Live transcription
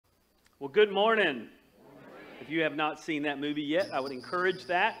Well, good morning. If you have not seen that movie yet, I would encourage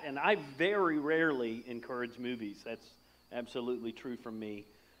that. And I very rarely encourage movies. That's absolutely true from me.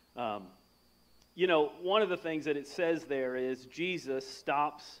 You know, one of the things that it says there is Jesus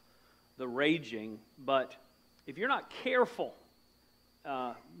stops the raging. But if you're not careful,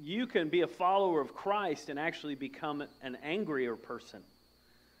 you can be a follower of Christ and actually become an angrier person.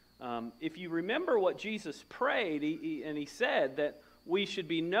 If you remember what Jesus prayed, he said that we should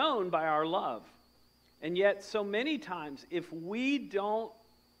be known by our love. And yet, so many times, if we don't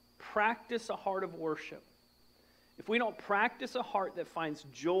practice a heart of worship, if we don't practice a heart that finds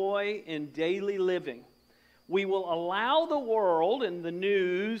joy in daily living, we will allow the world and the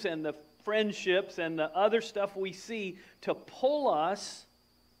news and the friendships and the other stuff we see to pull us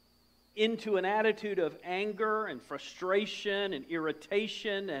into an attitude of anger and frustration and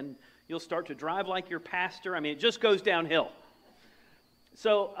irritation, and you'll start to drive like your pastor. I mean, it just goes downhill.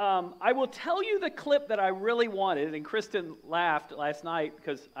 So I will tell you the clip that I really wanted, and Kristen laughed last night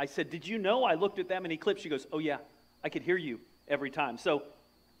because I said, "Did you know I looked at that many clips?" She goes, "Oh yeah, I could hear you every time." So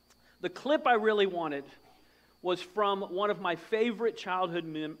the clip I really wanted was from one of my favorite childhood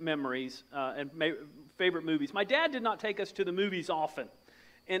memories and favorite movies. My dad did not take us to the movies often.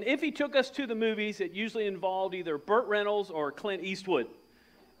 And if he took us to the movies, it usually involved either Burt Reynolds or Clint Eastwood.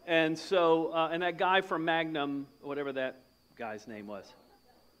 And so, and that guy from Magnum, whatever that guy's name was.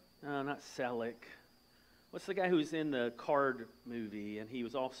 No, not Selleck. What's the guy who's in the Card movie, and he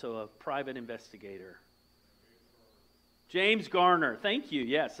was also a private investigator? James Garner. Thank you.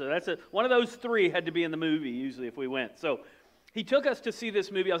 Yes, so that's one of those three had to be in the movie usually if we went. So he took us to see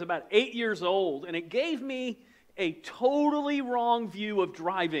this movie. I was about 8 years old, and it gave me a totally wrong view of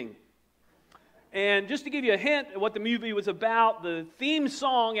driving. And just to give you a hint at what the movie was about, the theme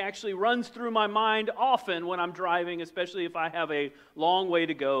song actually runs through my mind often when I'm driving, especially if I have a long way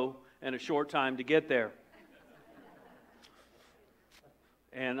to go and a short time to get there.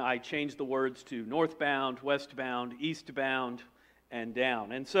 And I changed the words to northbound, westbound, eastbound, and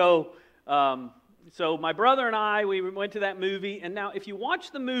down. And so, so my brother and I, we went to that movie. And now if you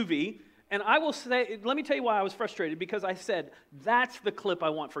watch the movie, and I will say, let me tell you why I was frustrated, because I said, that's the clip I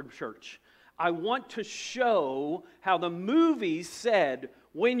want for church. I want to show how the movie said,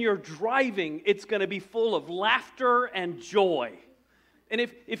 when you're driving, it's going to be full of laughter and joy. And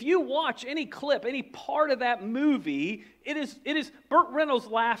if you watch any clip, any part of that movie, it is Burt Reynolds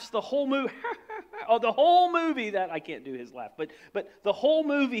laughs the whole movie. Oh, the whole movie that, I can't do his laugh, but the whole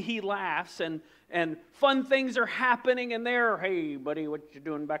movie he laughs and fun things are happening in there. Hey, buddy, what you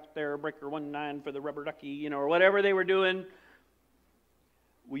doing back there? Breaker 19 for the rubber ducky, you know, or whatever they were doing.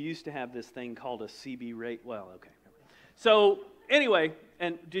 We used to have this thing called a CB rate. Well, okay. So anyway,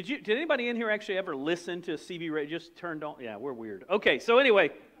 and did anybody in here actually ever listen to a CB rate? Just turned on? Yeah, we're weird. Okay, so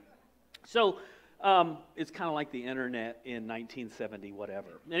anyway, so it's kind of like the internet in 1970,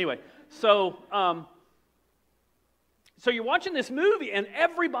 whatever. Anyway, so so you're watching this movie, and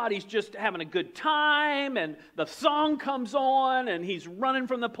everybody's just having a good time, and the song comes on, and he's running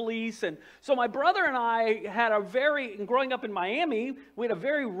from the police. And so my brother and I had growing up in Miami, we had a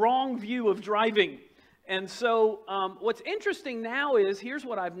very wrong view of driving. And so what's interesting now is, here's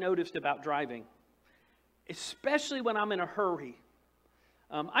what I've noticed about driving, especially when I'm in a hurry.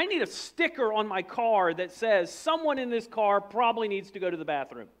 I need a sticker on my car that says, someone in this car probably needs to go to the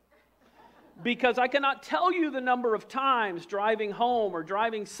bathroom. Because I cannot tell you the number of times driving home or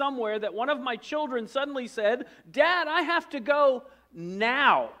driving somewhere that one of my children suddenly said, "Dad, I have to go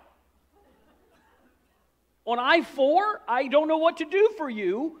now. On I-4, I don't know what to do for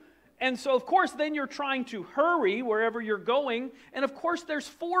you." And so, of course, then you're trying to hurry wherever you're going. And, of course, there's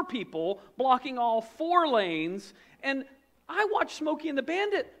 4 people blocking all 4 lanes. And I watched Smokey and the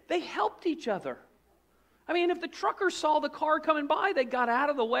Bandit. They helped each other. I mean, if the truckers saw the car coming by, they got out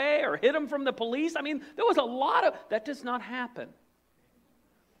of the way or hid them from the police. I mean, there was a lot of... That does not happen.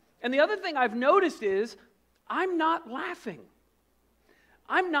 And the other thing I've noticed is I'm not laughing.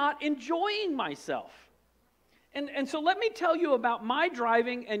 I'm not enjoying myself. And so let me tell you about my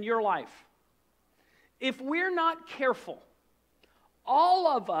driving and your life. If we're not careful, all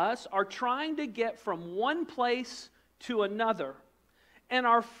of us are trying to get from one place to another. And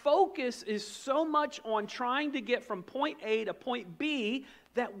our focus is so much on trying to get from point A to point B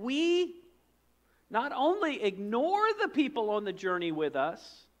that we not only ignore the people on the journey with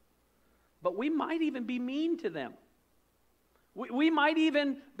us, but we might even be mean to them. We might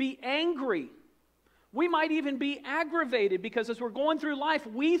even be angry. We might even be aggravated because as we're going through life,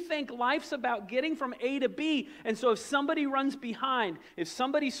 we think life's about getting from A to B. And so if somebody runs behind, if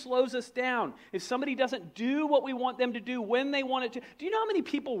somebody slows us down, if somebody doesn't do what we want them to do when they want it to, do you know how many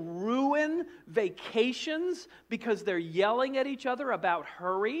people ruin vacations because they're yelling at each other about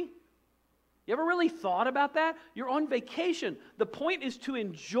hurry? You ever really thought about that? You're on vacation. The point is to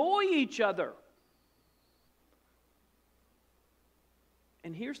enjoy each other.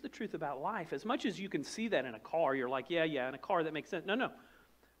 And here's the truth about life. As much as you can see that in a car, you're like, yeah, in a car that makes sense. No.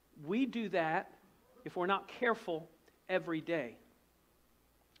 We do that, if we're not careful, every day.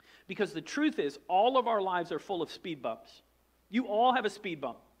 Because the truth is, all of our lives are full of speed bumps. You all have a speed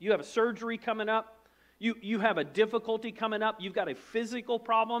bump. You have a surgery coming up. You have a difficulty coming up. You've got a physical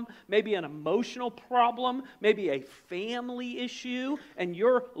problem, maybe an emotional problem, maybe a family issue. And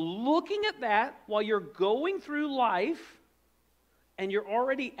you're looking at that while you're going through life. And you're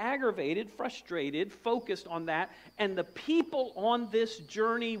already aggravated, frustrated, focused on that. And the people on this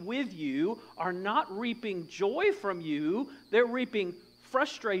journey with you are not reaping joy from you. They're reaping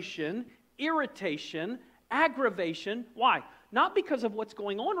frustration, irritation, aggravation. Why? Not because of what's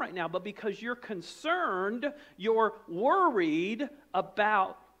going on right now, but because you're concerned, you're worried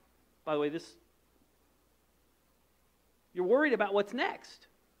about, by the way, you're worried about what's next.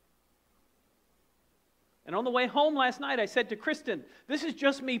 And on the way home last night, I said to Kristen, this is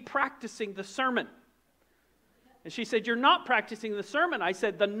just me practicing the sermon. And she said, you're not practicing the sermon. I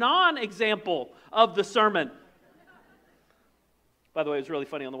said, the non-example of the sermon. By the way, it was really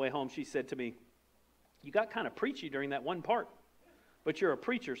funny. On the way home, she said to me, you got kind of preachy during that one part, but you're a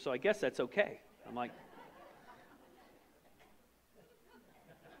preacher, so I guess that's okay. I'm like,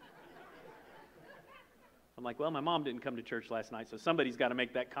 well, my mom didn't come to church last night, so somebody's got to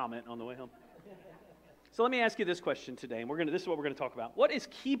make that comment on the way home. So let me ask you this question today, and this is what we're going to talk about. What is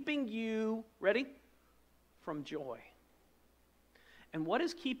keeping you, ready, from joy? And what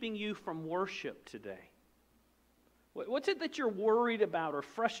is keeping you from worship today? What's it that you're worried about or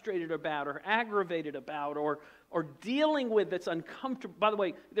frustrated about or aggravated about or dealing with that's uncomfortable? By the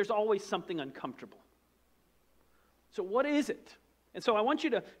way, there's always something uncomfortable. So what is it? And so I want you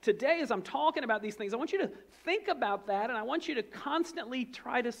to, today as I'm talking about these things, I want you to think about that, and I want you to constantly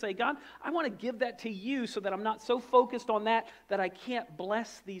try to say, God, I want to give that to you so that I'm not so focused on that I can't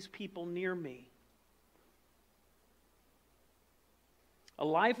bless these people near me. A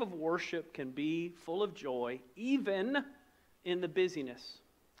life of worship can be full of joy, even in the busyness.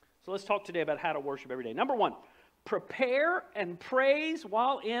 So let's talk today about how to worship every day. Number one, prepare and praise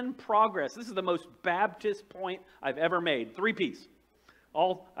while in progress. This is the most Baptist point I've ever made. 3 P's.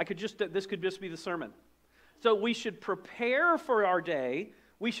 This could just be the sermon. So we should prepare for our day.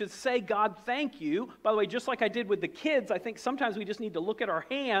 We should say, God, thank you. By the way, just like I did with the kids, I think sometimes we just need to look at our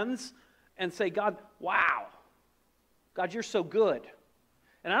hands and say, God, wow. God, you're so good.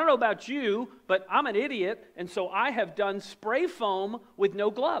 And I don't know about you, but I'm an idiot, and so I have done spray foam with no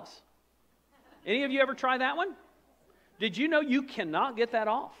gloves. Any of you ever try that one? Did you know you cannot get that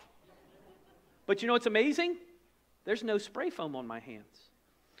off? But you know what's amazing? There's no spray foam on my hands.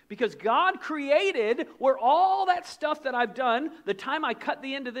 Because God created where all that stuff that I've done, the time I cut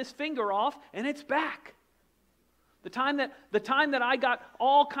the end of this finger off, and it's back. The time that I got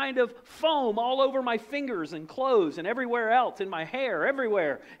all kind of foam all over my fingers and clothes and everywhere else, in my hair,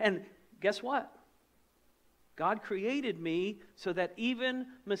 everywhere. And guess what? God created me so that even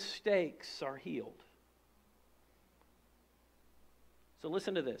mistakes are healed. So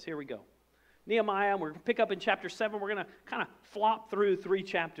listen to this. Here we go. Nehemiah, we're going to pick up in chapter 7. We're going to kind of flop through 3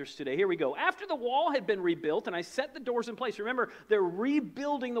 chapters today. Here we go. After the wall had been rebuilt and I set the doors in place. Remember, they're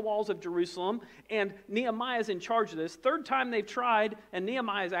rebuilding the walls of Jerusalem, and Nehemiah's in charge of this. 3rd time they've tried, and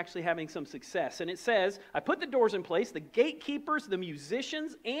Nehemiah is actually having some success. And it says, I put the doors in place, the gatekeepers, the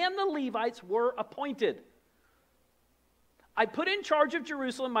musicians, and the Levites were appointed. I put in charge of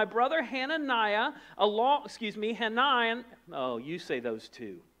Jerusalem my brother Hananiah, Hananiah. Oh, you say those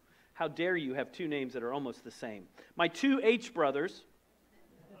two. How dare you have 2 names that are almost the same. My 2 H brothers.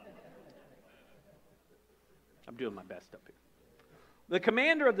 I'm doing my best up here. The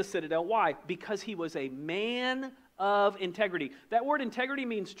commander of the citadel. Why? Because he was a man of integrity. That word integrity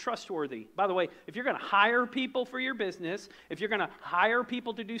means trustworthy. By the way, if you're going to hire people for your business, if you're going to hire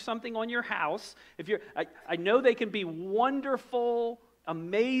people to do something on your house, I know they can be wonderful,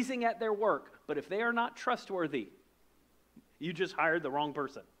 amazing at their work, but if they are not trustworthy, you just hired the wrong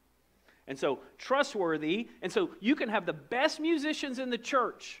person. And so trustworthy, and so you can have the best musicians in the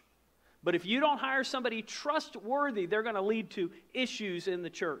church, but if you don't hire somebody trustworthy, they're going to lead to issues in the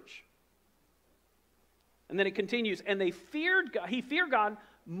church. And then it continues, and he feared God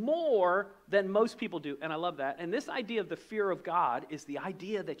more than most people do. And I love that. And this idea of the fear of God is the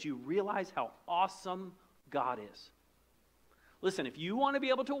idea that you realize how awesome God is. Listen, if you want to be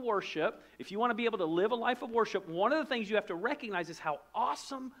able to worship, if you want to be able to live a life of worship, one of the things you have to recognize is how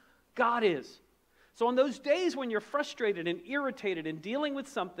awesome God is. So on those days when you're frustrated and irritated and dealing with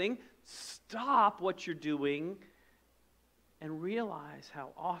something, stop what you're doing and realize how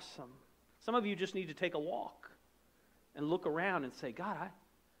awesome. Some of you just need to take a walk and look around and say, God,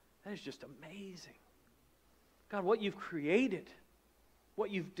 that is just amazing. God, what you've created,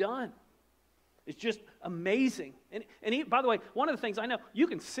 what you've done, is just amazing. And by the way, one of the things I know, you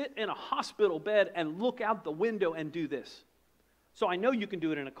can sit in a hospital bed and look out the window and do this. So I know you can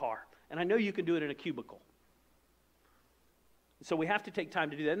do it in a car, and I know you can do it in a cubicle. So we have to take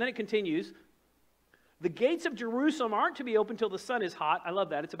time to do that. And then it continues, the gates of Jerusalem aren't to be open till the sun is hot. I love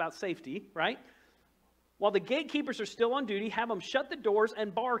that. It's about safety, right? While the gatekeepers are still on duty, have them shut the doors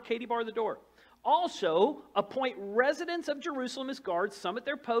and bar the door. Also, appoint residents of Jerusalem as guards, some at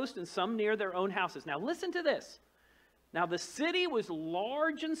their post and some near their own houses. Now listen to this. Now the city was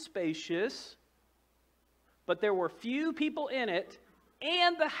large and spacious, but there were few people in it,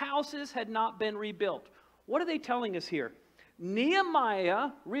 and the houses had not been rebuilt. What are they telling us here? Nehemiah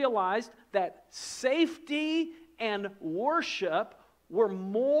realized that safety and worship were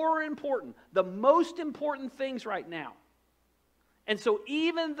more important, the most important things right now. And so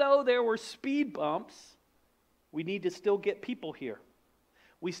even though there were speed bumps, we need to still get people here.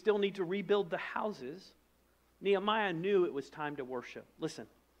 We still need to rebuild the houses. Nehemiah knew it was time to worship. Listen,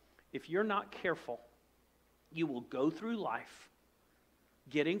 if you're not careful, you will go through life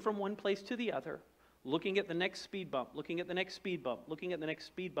getting from one place to the other, looking at the next speed bump, looking at the next speed bump, looking at the next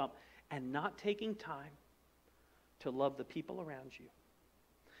speed bump, and not taking time to love the people around you.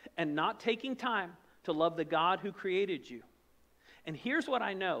 And not taking time to love the God who created you. And here's what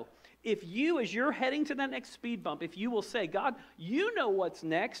I know. If you, as you're heading to that next speed bump, if you will say, God, you know what's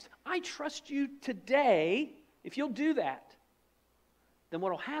next. I trust you today. If you'll do that, then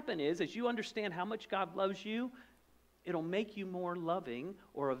what will happen is, as you understand how much God loves you, it'll make you more loving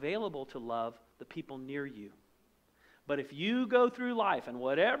or available to love the people near you. But if you go through life and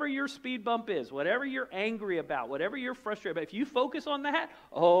whatever your speed bump is, whatever you're angry about, whatever you're frustrated about, if you focus on that,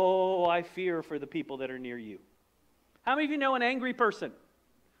 oh, I fear for the people that are near you. How many of you know an angry person?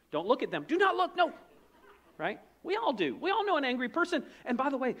 Don't look at them. Do not look. No. Right? We all do. We all know an angry person. And by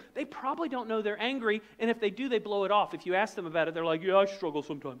the way, they probably don't know they're angry. And if they do, they blow it off. If you ask them about it, they're like, yeah, I struggle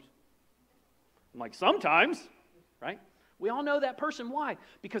sometimes. I'm like, sometimes. Right? We all know that person. Why?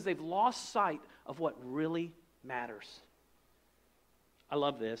 Because they've lost sight of what really matters. I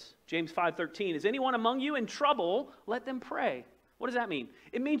love this. James 5:13. Is anyone among you in trouble? Let them pray. What does that mean?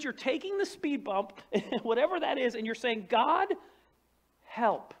 It means you're taking the speed bump, whatever that is, and you're saying, God,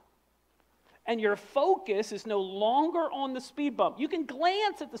 help. And your focus is no longer on the speed bump. You can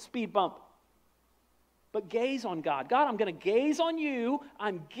glance at the speed bump, but gaze on God. God, I'm going to gaze on you.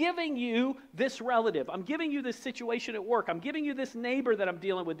 I'm giving you this relative. I'm giving you this situation at work. I'm giving you this neighbor that I'm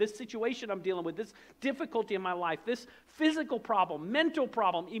dealing with, this situation I'm dealing with, this difficulty in my life, this physical problem, mental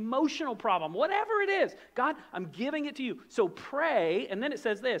problem, emotional problem, whatever it is. God, I'm giving it to you. So pray, and then it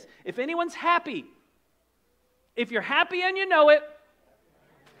says this, if anyone's happy, if you're happy and you know it,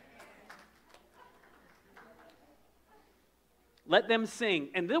 let them sing.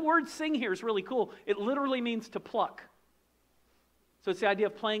 And the word sing here is really cool. It literally means to pluck. So it's the idea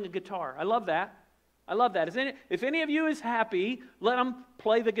of playing a guitar. I love that. I love that. If any of you is happy, let them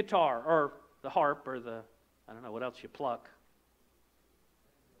play the guitar or the harp or the, I don't know what else you pluck.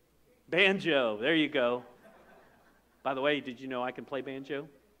 Banjo. There you go. By the way, did you know I can play banjo?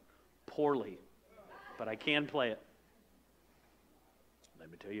 Poorly. But I can play it. Let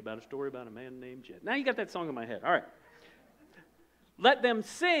me tell you about a story about a man named Jed. Now you got that song in my head. All right. Let them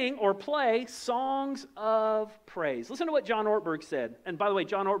sing or play songs of praise. Listen to what John Ortberg said. And by the way,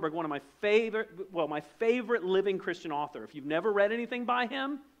 John Ortberg, one of my favorite living Christian author. If you've never read anything by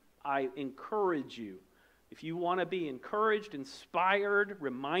him, I encourage you. If you want to be encouraged, inspired,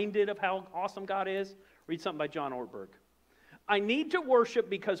 reminded of how awesome God is, read something by John Ortberg. I need to worship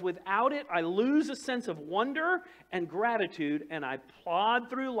because without it, I lose a sense of wonder and gratitude, and I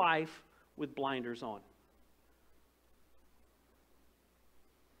plod through life with blinders on.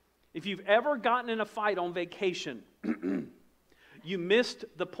 If you've ever gotten in a fight on vacation, you missed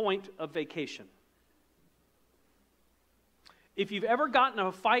the point of vacation. If you've ever gotten in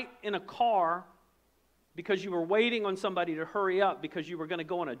a fight in a car because you were waiting on somebody to hurry up because you were going to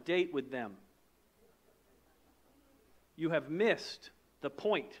go on a date with them, you have missed the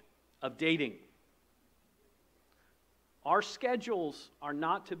point of dating. Our schedules are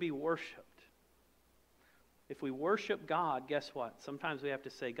not to be worshiped. If we worship God, guess what? Sometimes we have to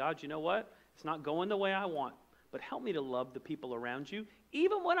say, God, you know what? It's not going the way I want, but help me to love the people around you,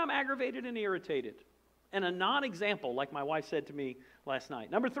 even when I'm aggravated and irritated. And a non-example, like my wife said to me last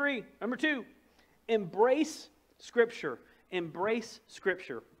night. Number two, embrace Scripture. Embrace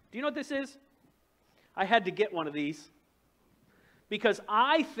Scripture. Do you know what this is? I had to get one of these because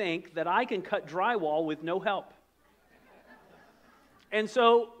I think that I can cut drywall with no help. And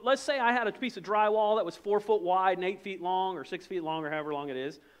so let's say I had a piece of drywall that was 4 foot wide and 8 feet long or 6 feet long or however long it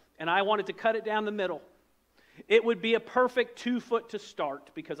is, and I wanted to cut it down the middle. It would be a perfect 2 foot to start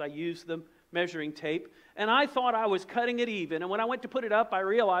because I used the measuring tape, and I thought I was cutting it even, and when I went to put it up, I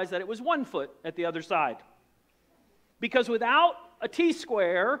realized that it was 1 foot at the other side. Because without a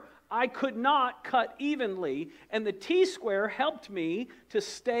T-square, I could not cut evenly, and the T-square helped me to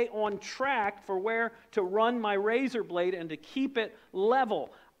stay on track for where to run my razor blade and to keep it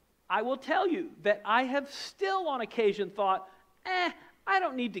level. I will tell you that I have still on occasion thought, I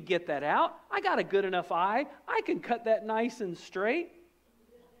don't need to get that out. I got a good enough eye. I can cut that nice and straight.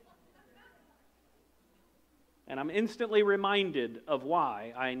 And I'm instantly reminded of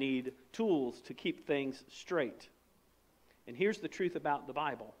why I need tools to keep things straight. And here's the truth about the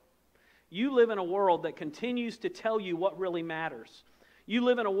Bible. You live in a world that continues to tell you what really matters. You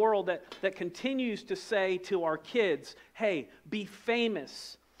live in a world that continues to say to our kids, hey, be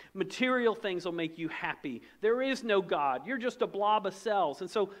famous. Material things will make you happy. There is no God. You're just a blob of cells. And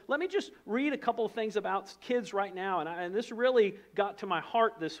so let me just read a couple of things about kids right now. And this really got to my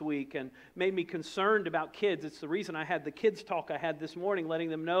heart this week and made me concerned about kids. It's the reason I had the kids talk I had this morning, letting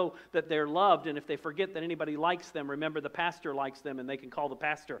them know that they're loved. And if they forget that anybody likes them, remember the pastor likes them and they can call the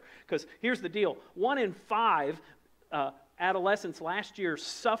pastor. Because here's the deal. 1 in 5 adolescents last year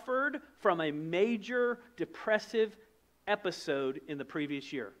suffered from a major depressive episode in the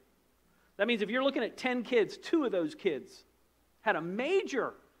previous year. That means if you're looking at 10 kids, 2 of those kids had a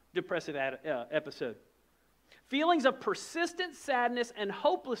major depressive episode. Feelings of persistent sadness and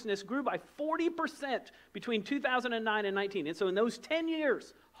hopelessness grew by 40% between 2009 and 19. And so in those 10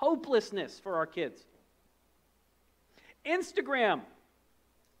 years, hopelessness for our kids. Instagram,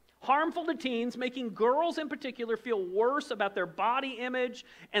 harmful to teens, making girls in particular feel worse about their body image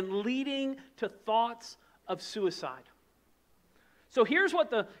and leading to thoughts of suicide. So here's what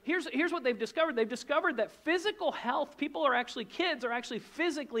they've discovered. They've discovered that physical health, kids are actually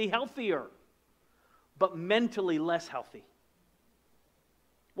physically healthier, but mentally less healthy.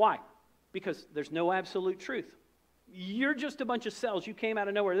 Why? Because there's no absolute truth. You're just a bunch of cells. You came out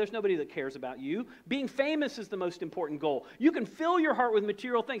of nowhere. There's nobody that cares about you. Being famous is the most important goal. You can fill your heart with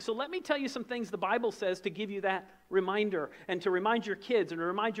material things. So let me tell you some things the Bible says to give you that reminder and to remind your kids and to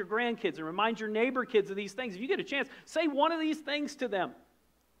remind your grandkids and remind your neighbor kids of these things. If you get a chance, say one of these things to them.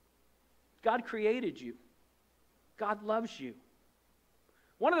 God created you. God loves you.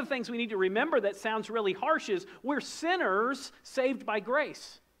 One of the things we need to remember that sounds really harsh is we're sinners saved by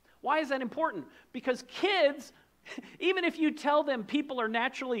grace. Why is that important? Because kids, even if you tell them people are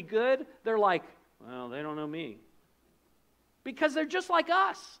naturally good, they're like, well, they don't know me. Because they're just like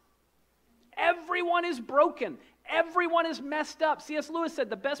us. Everyone is broken. Everyone is messed up. C.S. Lewis said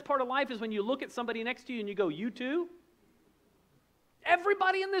the best part of life is when you look at somebody next to you and you go, you too?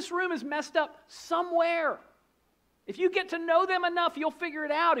 Everybody in this room is messed up somewhere. If you get to know them enough, you'll figure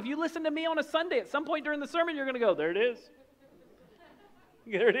it out. If you listen to me on a Sunday, at some point during the sermon, you're going to go, there it is.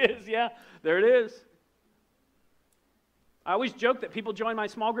 There it is, yeah, there it is. I always joke that people join my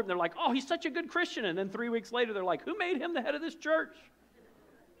small group and they're like, oh, he's such a good Christian. And then 3 weeks later, they're like, who made him the head of this church?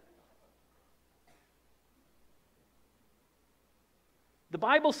 The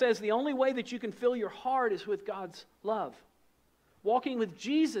Bible says the only way that you can fill your heart is with God's love. Walking with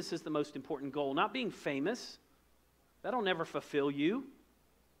Jesus is the most important goal, not being famous. That'll never fulfill you.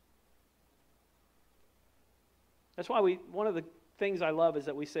 That's why one of the things I love is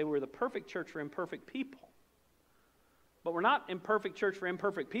that we say we're the perfect church for imperfect people. But we're not imperfect church for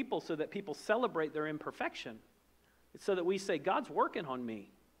imperfect people so that people celebrate their imperfection. It's so that we say, God's working on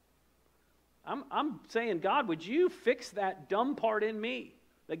me. I'm saying, God, would you fix that dumb part in me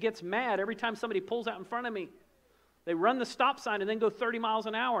that gets mad every time somebody pulls out in front of me? They run the stop sign and then go 30 miles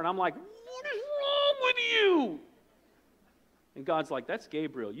an hour, and I'm like, what is wrong with you? And God's like, that's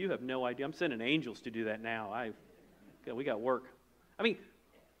Gabriel. You have no idea. I'm sending angels to do that now. We got work. I mean,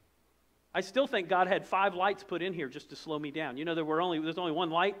 I still think God had 5 lights put in here just to slow me down. You know, there's only 1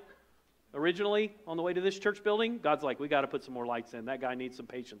 light originally on the way to this church building. God's like, we got to put some more lights in. That guy needs some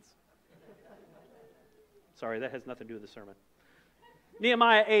patience. Sorry, that has nothing to do with the sermon.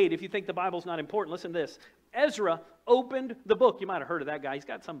 Nehemiah 8, if you think the Bible's not important, listen to this. Ezra opened the book. You might have heard of that guy. He's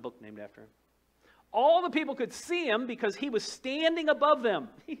got some book named after him. All the people could see him because he was standing above them.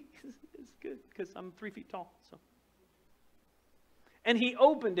 It's good because I'm 3 feet tall. So. And he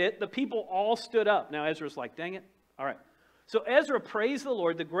opened it. The people all stood up. Now Ezra's like, dang it. All right. So Ezra praised the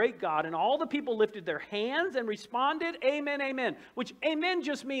Lord, the great God, and all the people lifted their hands and responded, amen, amen. Which amen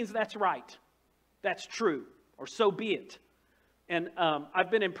just means that's right. That's true. Or so be it. And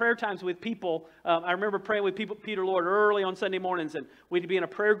I've been in prayer times with people. I remember praying with people, Peter Lord, early on Sunday mornings, and we'd be in a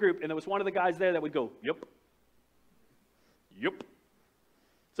prayer group, and there was one of the guys there that would go, yep. Yep.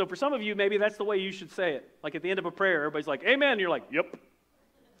 So for some of you, maybe that's the way you should say it. Like at the end of a prayer, everybody's like, amen, and you're like, yep.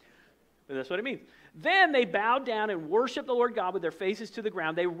 But that's what it means. Then they bowed down and worshiped the Lord God with their faces to the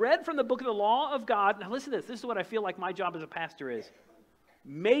ground. They read from the book of the law of God. Now listen to this. This is what I feel like my job as a pastor is.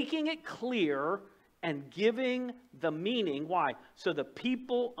 Making it clear and giving the meaning. Why? So the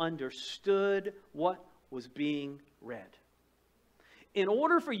people understood what was being read. In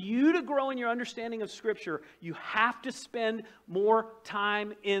order for you to grow in your understanding of Scripture, you have to spend more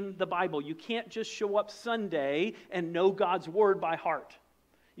time in the Bible. You can't just show up Sunday and know God's Word by heart.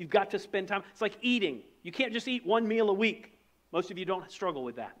 You've got to spend time. It's like eating. You can't just eat one meal a week. Most of you don't struggle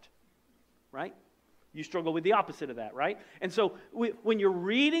with that, right? You struggle with the opposite of that, right? And so when you're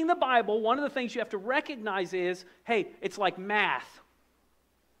reading the Bible, one of the things you have to recognize is, hey, it's like math.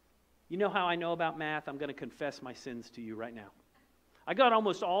 You know how I know about math? I'm going to confess my sins to you right now. I got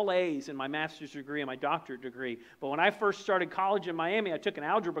almost all A's in my master's degree and my doctorate degree. But when I first started college in Miami, I took an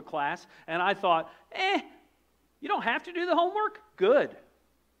algebra class, and I thought, you don't have to do the homework? Good.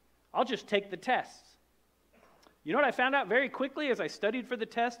 I'll just take the tests. You know what I found out very quickly as I studied for the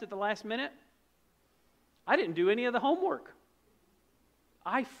test at the last minute? I didn't do any of the homework.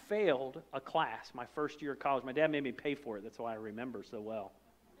 I failed a class my first year of college. My dad made me pay for it. That's why I remember so well.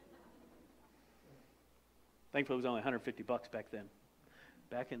 Thankfully, it was only $150 back then.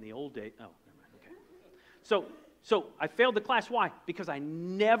 Back in the old days. Oh, never mind. Okay. So I failed the class. Why? Because I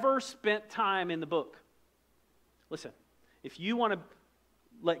never spent time in the book. Listen, if you want to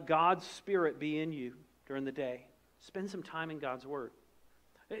let God's Spirit be in you during the day, spend some time in God's Word.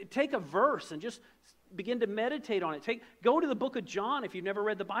 Take a verse and just begin to meditate on it. Go to the book of John if you've never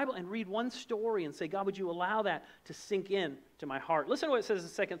read the Bible and read one story and say, God, would you allow that to sink in to my heart? Listen to what it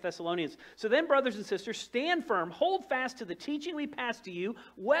says in 2 Thessalonians. So then, brothers and sisters, stand firm, hold fast to the teaching we passed to you,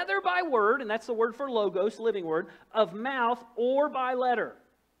 whether by word, and that's the word for logos, living word, of mouth or by letter.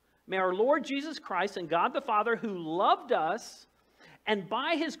 May our Lord Jesus Christ and God the Father, who loved us and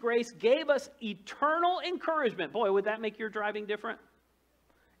by His grace gave us eternal encouragement. Boy, would that make your driving different?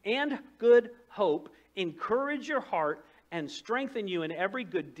 And good hope, encourage your heart and strengthen you in every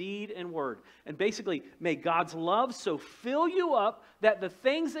good deed and word. And basically, may God's love so fill you up that the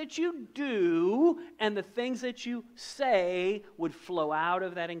things that you do and the things that you say would flow out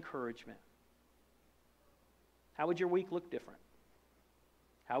of that encouragement. How would your week look different?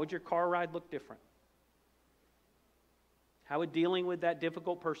 How would your car ride look different? How would dealing with that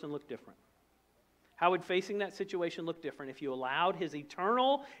difficult person look different? How would facing that situation look different if you allowed His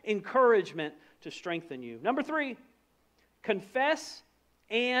eternal encouragement to strengthen you? Number 3, confess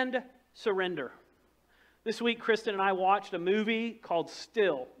and surrender. This week, Kristen and I watched a movie called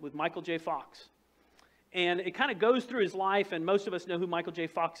Still with Michael J. Fox. And it kind of goes through his life, and most of us know who Michael J.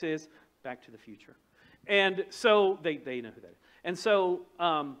 Fox is. Back to the Future. And so, they know who that is. And so,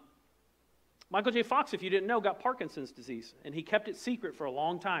 Michael J. Fox, if you didn't know, got Parkinson's disease. And he kept it secret for a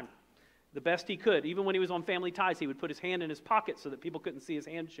long time. The best he could. Even when he was on Family Ties, he would put his hand in his pocket so that people couldn't see his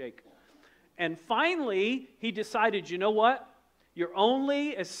handshake. And finally, he decided, you know what? You're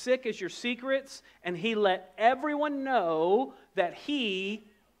only as sick as your secrets. And he let everyone know that he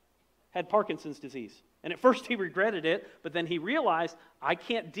had Parkinson's disease. And at first he regretted it, but then he realized, I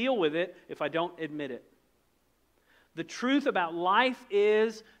can't deal with it if I don't admit it. The truth about life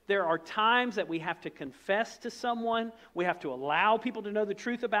is there are times that we have to confess to someone. We have to allow people to know the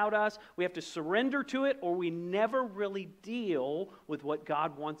truth about us. We have to surrender to it, or we never really deal with what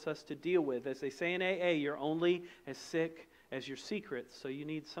God wants us to deal with. As they say in AA, you're only as sick as your secrets. So you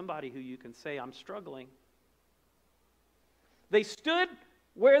need somebody who you can say, I'm struggling. They stood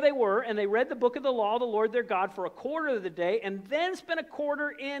where they were, and they read the book of the law of the Lord their God for a quarter of the day, and then spent a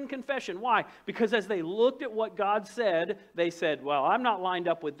quarter in confession. Why? Because as they looked at what God said, they said, well, I'm not lined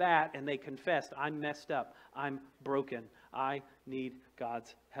up with that, and they confessed, I'm messed up, I'm broken, I need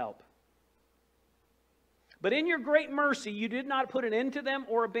God's help. But in your great mercy, you did not put an end to them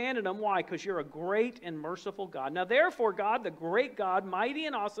or abandon them. Why? Because you're a great and merciful God. Now therefore, God, the great God, mighty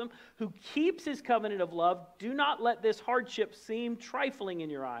and awesome, who keeps His covenant of love, do not let this hardship seem trifling in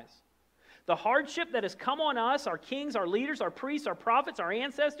your eyes. the hardship that has come on us, our kings, our leaders, our priests, our prophets, our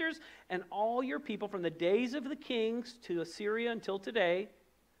ancestors, and all your people from the days of the kings to Assyria until today,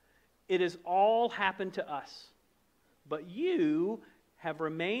 it has all happened to us. But you have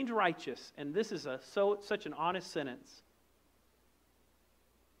remained righteous, and this is such an honest sentence,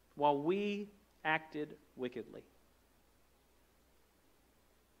 while we acted wickedly.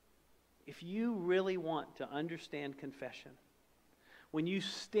 If you really want to understand confession, when you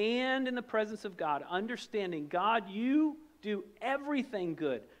stand in the presence of God, understanding, God, you do everything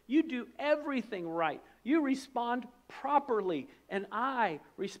good. You do everything right. You respond properly, and I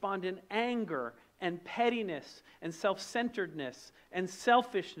respond in anger and pettiness and self-centeredness and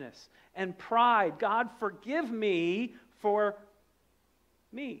selfishness and pride. God, forgive me for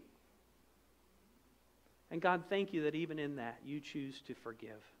me. And God, thank you that even in that, you choose to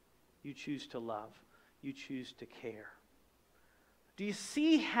forgive. You choose to love. You choose to care. Do you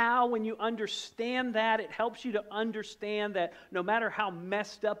see how when you understand that, it helps you to understand that no matter how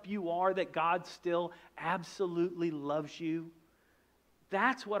messed up you are, that God still absolutely loves you?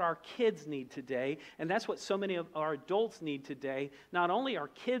 That's what our kids need today, and that's what so many of our adults need today. Not only are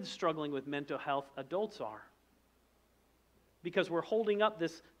kids struggling with mental health, adults are. Because we're holding up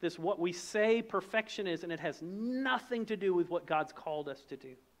this what we say perfection is, and it has nothing to do with what God's called us to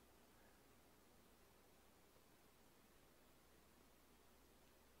do.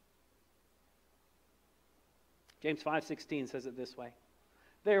 James 5:16 says it this way.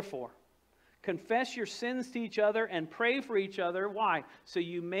 Therefore, confess your sins to each other and pray for each other. Why? So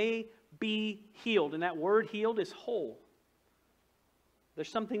you may be healed. And that word healed is whole. There's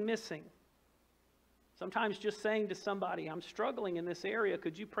something missing. Sometimes just saying to somebody, I'm struggling in this area,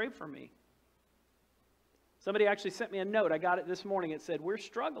 could you pray for me? Somebody actually sent me a note. I got it this morning. It said, we're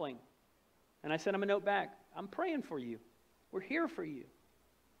struggling. And I sent him a note back. I'm praying for you. We're here for you.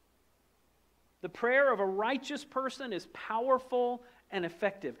 The prayer of a righteous person is powerful and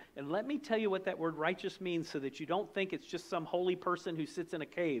effective. And let me tell you what that word righteous means so that you don't think it's just some holy person who sits in a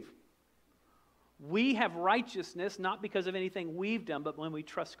cave. We have righteousness not because of anything we've done, but when we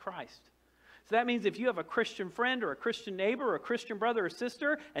trust Christ. So that means if you have a Christian friend or a Christian neighbor or a Christian brother or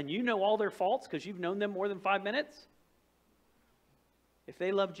sister and you know all their faults because you've known them more than 5 minutes, if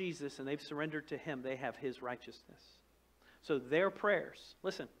they love Jesus and they've surrendered to Him, they have His righteousness. So their prayers,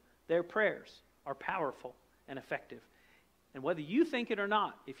 listen, their prayers are powerful and effective. And whether you think it or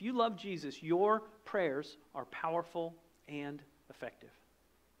not, if you love Jesus, your prayers are powerful and effective.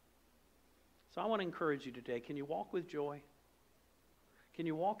 So I want to encourage you today. Can you walk with joy? Can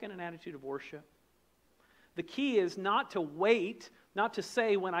you walk in an attitude of worship? The key is not to wait, not to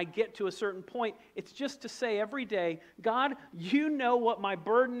say when I get to a certain point. It's just to say every day, God, you know what my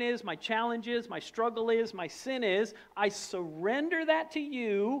burden is, my challenge is, my struggle is, my sin is. I surrender that to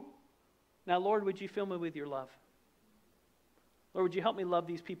you. Now, Lord, would you fill me with your love? Lord, would you help me love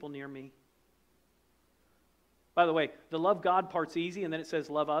these people near me? By the way, the love God part's easy, and then it says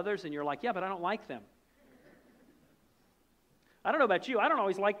love others, and you're like, yeah, but I don't like them. I don't know about you. I don't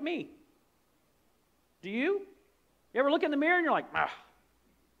always like me. Do you? You ever look in the mirror and you're like, ah.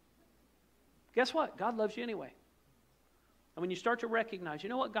 Guess what? God loves you anyway. And when you start to recognize, you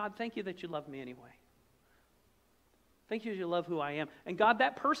know what, God, thank you that you love me anyway. Thank you that you love who I am. And God,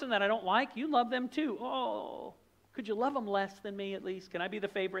 that person that I don't like, you love them too. Oh, could you love them less than me at least? Can I be the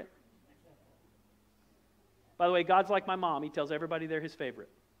favorite? By the way, God's like my mom. He tells everybody they're his favorite.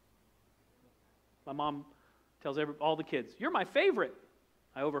 My mom tells all the kids, you're my favorite.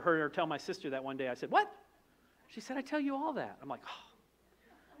 I overheard her tell my sister that one day. I said, what? She said, I tell you all that. I'm like, oh.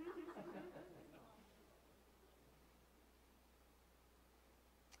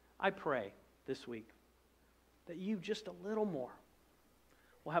 I pray this week that you just a little more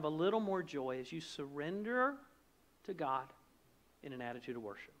will have a little more joy as you surrender to God in an attitude of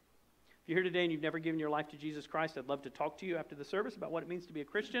worship. If you're here today and you've never given your life to Jesus Christ, I'd love to talk to you after the service about what it means to be a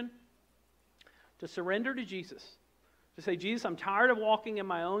Christian. To surrender to Jesus. To say, Jesus, I'm tired of walking in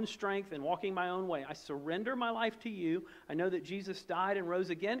my own strength and walking my own way. I surrender my life to you. I know that Jesus died and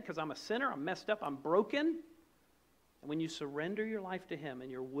rose again because I'm a sinner. I'm messed up. I'm broken. And when you surrender your life to Him and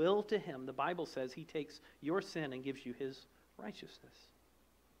your will to Him, the Bible says He takes your sin and gives you His righteousness.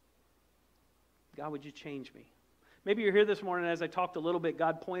 God, would you change me? Maybe you're here this morning, as I talked a little bit,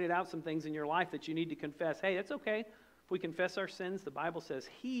 God pointed out some things in your life that you need to confess. Hey, it's okay. If we confess our sins, the Bible says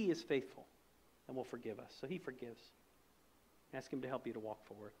He is faithful and will forgive us. So He forgives. Ask Him to help you to walk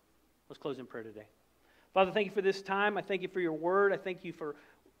forward. Let's close in prayer today. Father, thank you for this time. I thank you for your word. I thank you for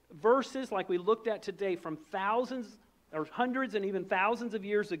verses like we looked at today from thousands or hundreds and even thousands of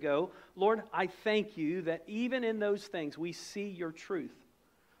years ago. Lord, I thank you that even in those things we see your truth.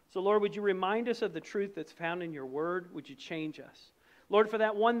 So, Lord, would you remind us of the truth that's found in your word? Would you change us? Lord, for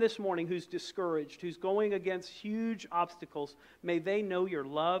that one this morning who's discouraged, who's going against huge obstacles, may they know your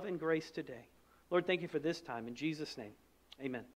love and grace today. Lord, thank you for this time. In Jesus' name, amen.